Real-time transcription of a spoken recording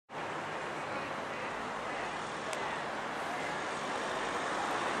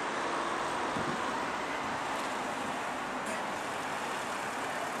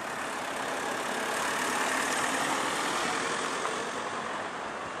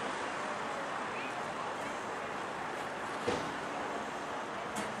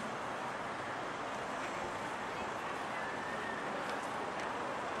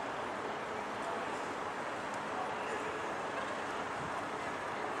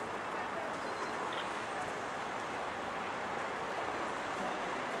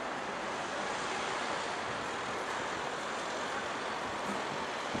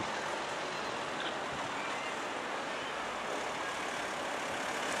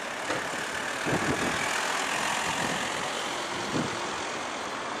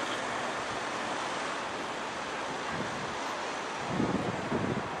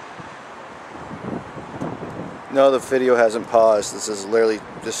No, the video hasn't paused. This is literally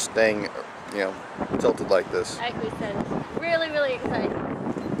just staying, you know, tilted like this. Like we said, it's really, really exciting.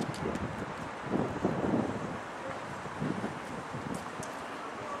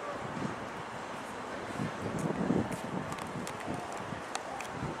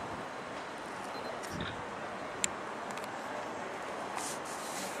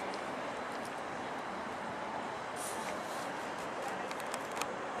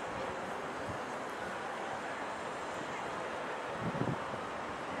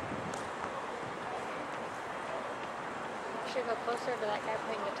 Should go closer to that guy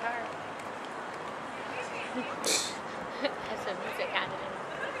playing guitar. That's a music kind of thing.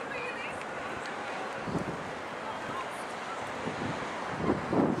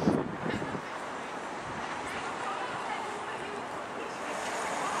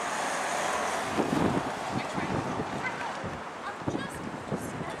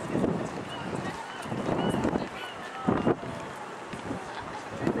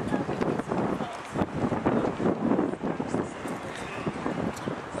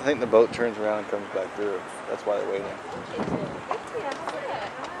 I think the boat turns around and comes back through. That's why they're waiting.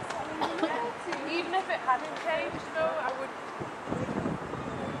 Even if it hadn't changed though, I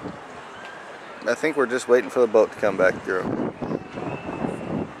would... I think we're just waiting for the boat to come back through.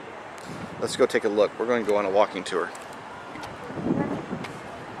 Let's go take a look. We're going to go on a walking tour.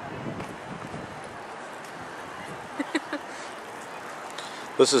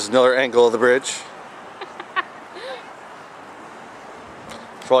 This is another angle of the bridge.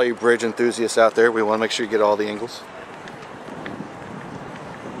 For all you bridge enthusiasts out there, we want to make sure you get all the angles.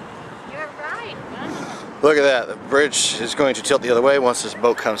 You're right. Wow. Look at that. The bridge is going to tilt the other way once this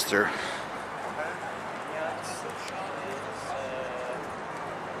boat comes through.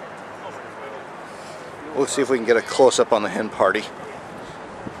 We'll see if we can get a close-up on the hen party.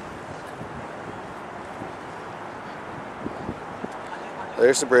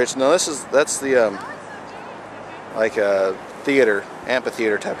 There's the bridge. No, that's the like a theater,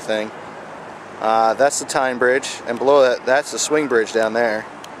 amphitheater type of thing. That's the Tyne Bridge, and below that, that's the swing bridge down there.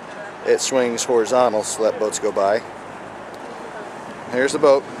 It swings horizontal so that boats go by. Here's the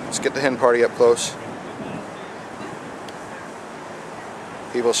boat. Let's get the hen party up close.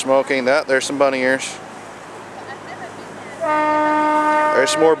 People smoking. There's some bunny ears.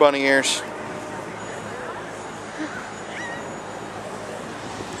 There's some more bunny ears.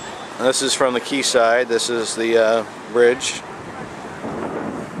 And this is from the quayside. This is the bridge.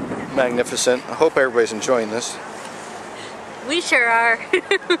 Magnificent. I hope everybody's enjoying this. We sure are.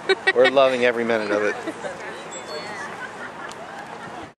 We're loving every minute of it.